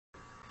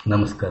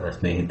ನಮಸ್ಕಾರ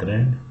ಸ್ನೇಹಿತರೆ,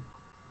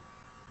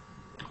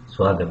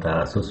 ಸ್ವಾಗತ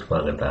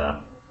ಸುಸ್ವಾಗತ.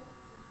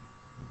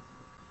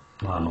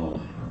 ನಾನು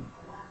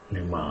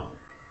ನಿಮ್ಮ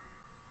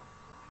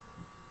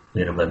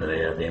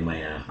ವೀರಭದ್ರಯ್ಯ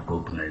ದೇಮಯ್ಯ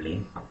ಗೋಪನಹಳ್ಳಿ,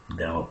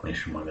 ದ್ಯಾಮಪ್ಪ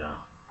ಶಿವಮೊಗ್ಗ.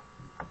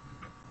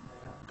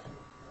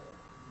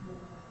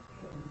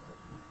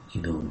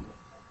 ಇದು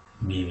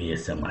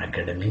BVSM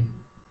ಅಕಾಡೆಮಿ,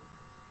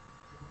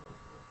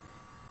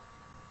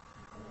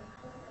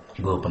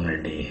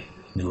 ಗೋಪನಹಳ್ಳಿ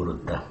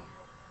ನಿವೃತ್ತ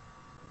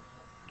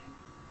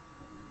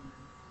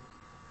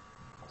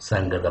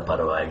ಸಂಘದ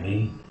ಪರವಾಗಿ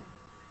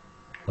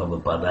ಒಬ್ಬ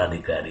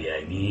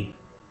ಪದಾಧಿಕಾರಿಯಾಗಿ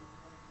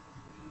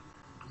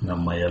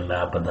ನಮ್ಮ ಎಲ್ಲ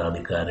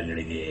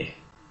ಪದಾಧಿಕಾರಿಗಳಿಗೆ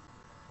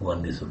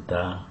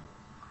ವಂದಿಸುತ್ತಾ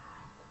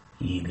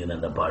ಈ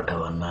ದಿನದ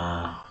ಪಾಠವನ್ನು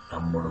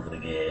ನಮ್ಮ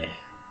ಹುಡುಗರಿಗೆ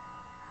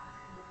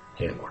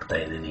ಹೇಳ್ಕೊಡ್ತಾ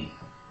ಇದ್ದೀನಿ.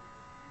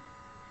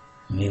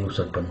 ನೀವು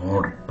ಸ್ವಲ್ಪ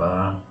ನೋಡ್ರಪ್ಪ.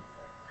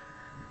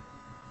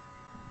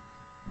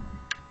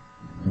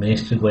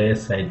 ಮೇಷ್ಟ್ರಿಗೆ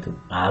ವಯಸ್ಸಾಯಿತು,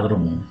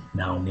 ಆದರೂ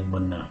ನಾವು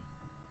ನಿಮ್ಮನ್ನು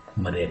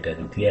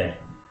ಮರೆಯೋಕ್ಕಾಗುತ್ತೆಯೇ?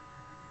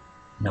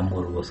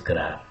 ನಮ್ಮೂರಿಗೋಸ್ಕರ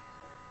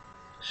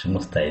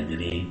ಶ್ರಮಿಸ್ತಾ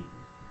ಇದ್ದೀರಿ,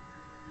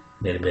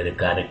 ಬೇರೆ ಬೇರೆ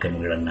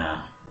ಕಾರ್ಯಕ್ರಮಗಳನ್ನು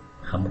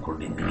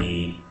ಹಮ್ಮಿಕೊಂಡಿದ್ದೀರಿ,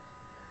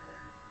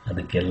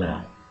 ಅದಕ್ಕೆಲ್ಲ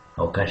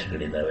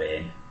ಅವಕಾಶಗಳಿದ್ದಾವೆ.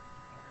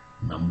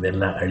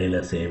 ನಮ್ಮದೆಲ್ಲ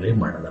ಅಳಿಲ ಸೇವೆ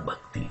ಮಾಡದ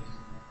ಭಕ್ತಿ,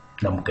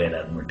 ನಮ್ಮ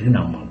ಕೈಲಾದ ಮಟ್ಟಿಗೆ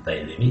ನಾವು ಮಾಡ್ತಾ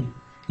ಇದ್ದೀವಿ.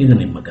 ಇದು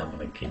ನಿಮ್ಮ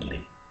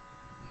ಗಮನಕ್ಕಿರಲಿ.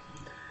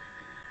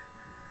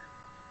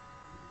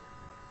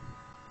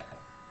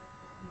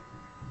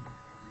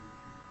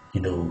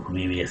 ಇದು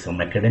BVSM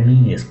Academy,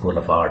 a school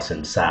of arts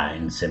and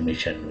science, a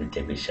mission with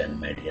a vision,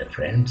 my dear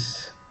friends.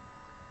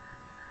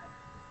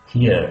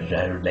 Here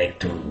I would like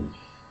to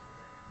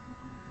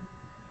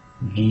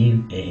give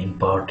an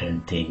important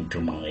thing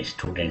to my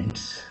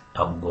students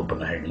of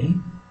Gopanahally: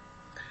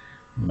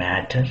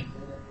 matter,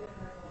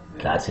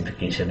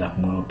 classification of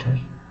matter,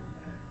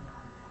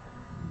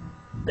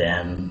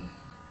 then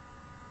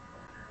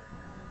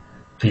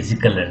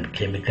physical and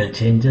chemical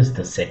changes,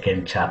 the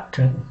second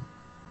chapter.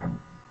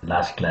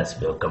 Last class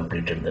we have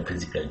completed the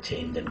physical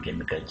change and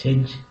chemical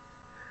change.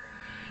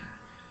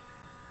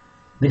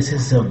 This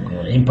is an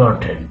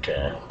important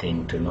thing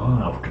to know.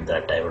 After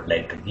that I would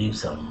like to give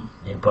some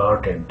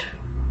important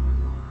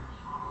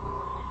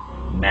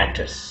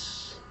matters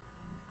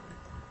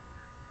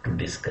to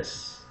discuss.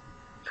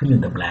 Fill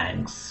in the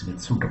blanks with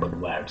suitable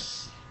words.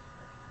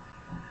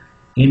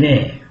 In a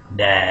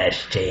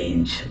dash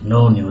change,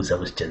 no new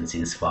substance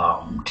is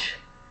formed.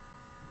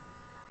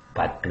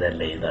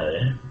 ಪಕ್ಕದಲ್ಲೇ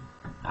ಇದ್ದಾವೆ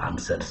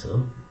answers,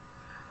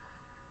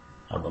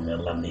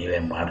 ಅದನ್ನೆಲ್ಲ ನೀವೇ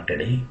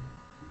ಮಾಡ್ಕೊಳ್ಳಿ.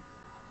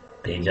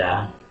 ತೇಜ,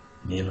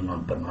 ನೀನು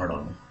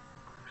ನೋಡೋನು.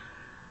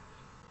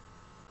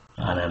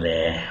 ಆಮೇಲೆ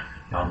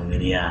ಅವನು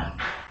ವಿನಯ,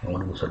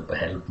 ಅವನಿಗೂ ಸ್ವಲ್ಪ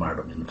ಹೆಲ್ಪ್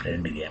ಮಾಡು ನಿನ್ನ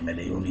ಫ್ರೆಂಡಿಗೆ.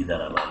 ಆಮೇಲೆ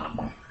ಇವನಿದ್ದಾರಲ್ಲ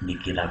ನಮ್ಮ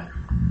ನಿಖಿಲ,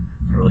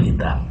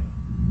 ರೋಹಿತ,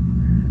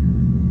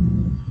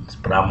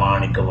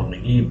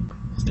 ಪ್ರಾಮಾಣಿಕವಾಗಿ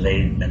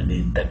ಸ್ಲೈಡ್ನಲ್ಲಿ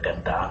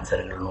ಇರ್ತಕ್ಕಂಥ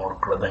ಆನ್ಸರ್ಗಳು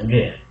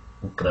ನೋಡ್ಕೊಳ್ಳೋದಂಗೆ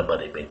ಉತ್ತರ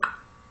ಬರೀಬೇಕು.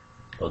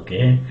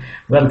 Okay,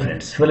 well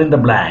friends, fill in the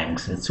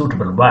blanks with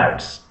suitable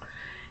words.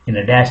 In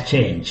a dash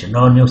change,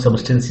 no new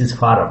substance is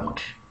formed.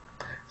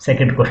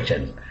 Second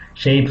question: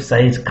 shape,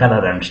 size,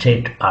 color and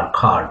state are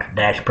called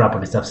dash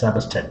properties of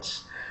substance.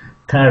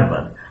 Third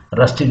one: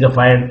 rusting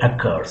of iron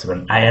occurs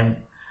when iron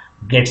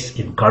gets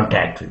in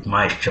contact with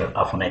moisture.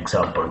 Of an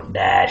example,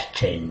 dash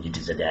change. It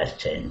is a dash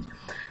change.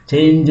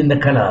 Change in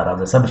the color of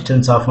the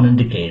substance often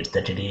indicates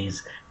that it is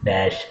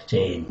dash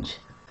change.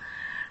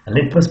 A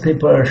litmus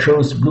paper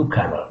shows blue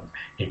color.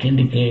 It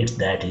indicates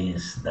that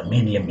the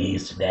medium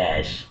is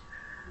dash.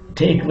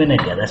 Take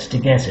vinegar,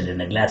 acetic acid in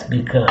a glass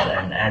beaker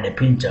and add a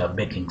pinch of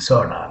baking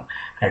soda,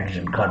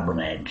 hydrogen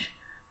carbonate.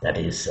 That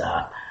is,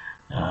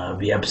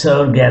 we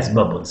observe gas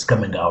bubbles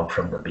coming out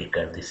from the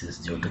beaker. This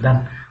is due to the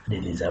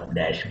release of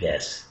dash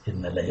gas.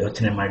 ಇದನ್ನೆಲ್ಲ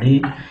ಯೋಚನೆ ಮಾಡಿ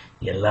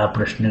ಎಲ್ಲ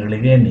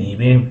ಪ್ರಶ್ನೆಗಳಿಗೆ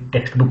ನೀವೇ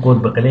text book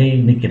ಓದ್ಬೇಕಲ್ಲೇ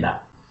ನಿಖಿಲ,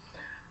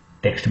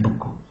 text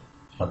book.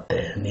 ಮತ್ತು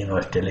ನೀನು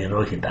ಅಷ್ಟೇ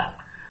ರೋಹಿತ,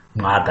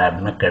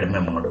 ಮಾತಾಡನ್ನ ಕಡಿಮೆ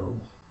ಮಾಡು,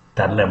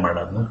 ತರಲೆ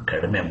ಮಾಡೋದನ್ನು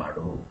ಕಡಿಮೆ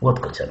ಮಾಡು,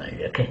 ಓದ್ಕೋ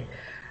ಚೆನ್ನಾಗಿ. ಓಕೆ,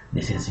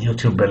 ದಿಸ್ ಈಸ್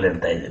ಯೂಟ್ಯೂಬಲ್ಲಿ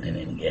ಹೇಳ್ತಾ ಇದ್ದೀನಿ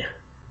ನಿನಗೆ.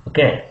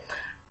 Okay,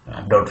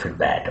 don't feel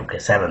bad. Okay,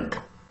 7th,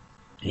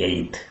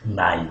 8th,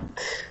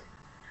 9th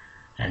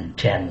and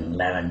 10,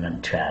 11 and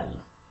 12.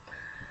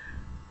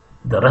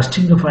 The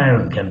rusting of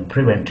iron can be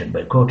prevented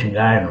by coating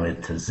iron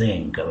with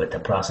zinc with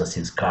a process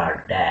is called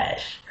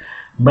dash.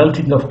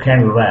 Melting of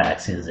candle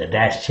wax is a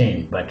dash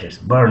change, but it's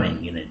burning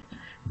in a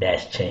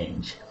dash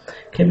change.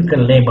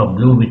 Chemical name of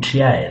blue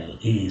vitriol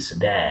is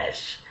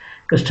dash.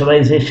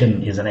 Crystallization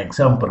is an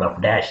example of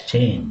dash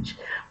change.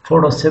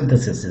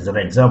 Photosynthesis is an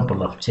example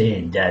of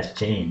change, dash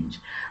change.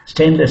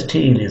 Stainless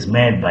steel is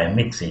made by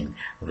mixing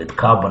with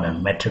carbon and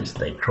metals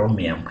like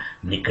chromium,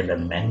 nickel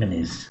and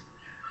manganese.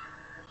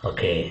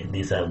 Okay,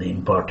 these are the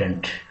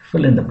important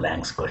fill in the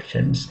blanks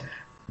questions.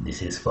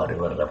 This is for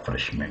your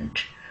refreshment.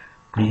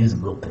 Please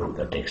go through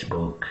the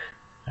textbook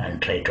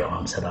and try to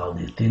answer all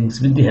these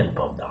things with the help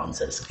of the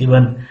answers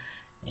given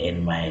in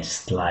my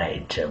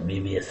slide.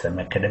 BVSM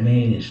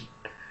Academy is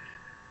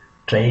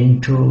trying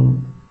to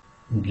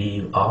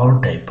give all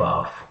type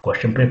of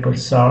question papers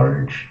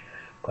solved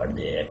for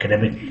the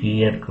academic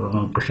year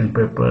question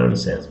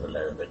papers as well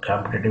as the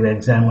competitive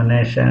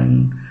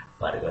examination,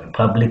 for your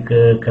public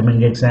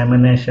coming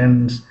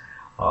examinations.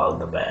 All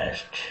the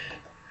best.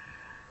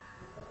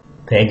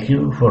 Thank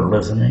you for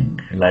listening.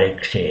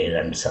 Like,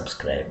 share, and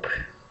subscribe.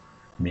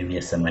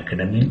 BBSM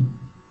Academy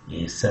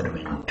is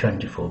serving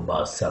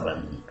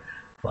 24/7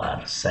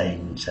 for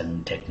science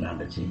and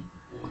technology.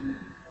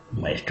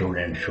 My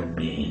students should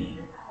be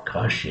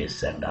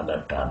cautious and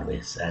alert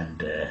always, and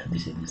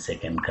this is the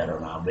second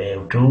corona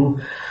wave too.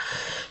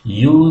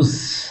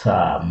 Use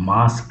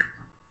mask,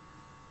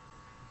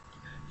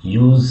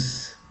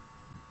 use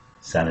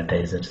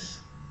sanitizers,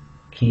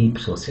 keep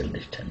social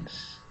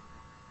distance.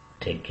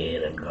 Take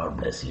care and God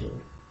bless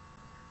you.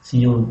 See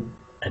you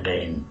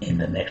again in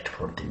the next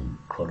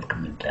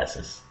forthcoming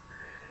classes.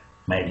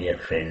 My dear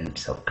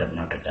friends of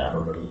Karnataka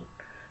rural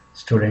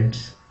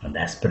students and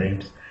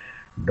aspirants,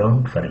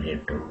 don't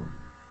forget to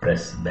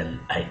press bell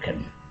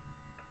icon.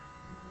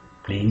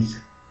 Please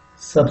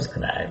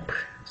subscribe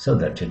so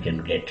that you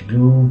can get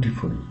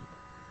beautiful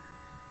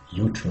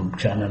YouTube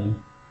channel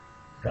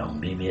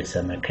from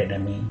BBSM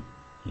Academy.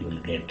 You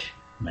will get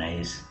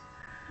nice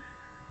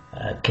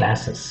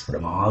classes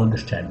from all the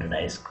standard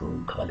high school,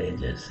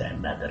 colleges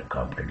and other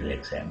competitive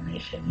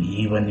examination.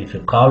 Even if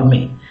you call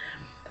me,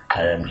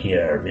 I am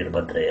here,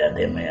 Veerbhadraya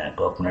Demaya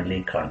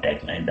Gokunalli.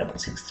 Contact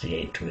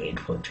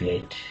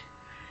 9663828428.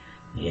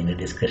 Any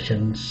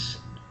discussions,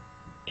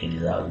 it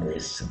is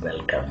always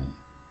welcome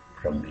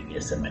from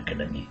BBSM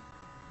Academy.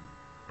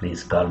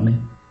 Please call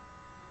me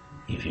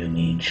if you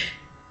need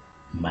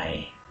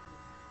my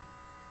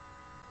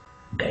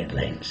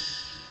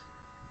guidelines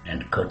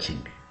and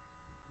coaching.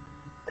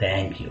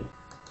 Thank you.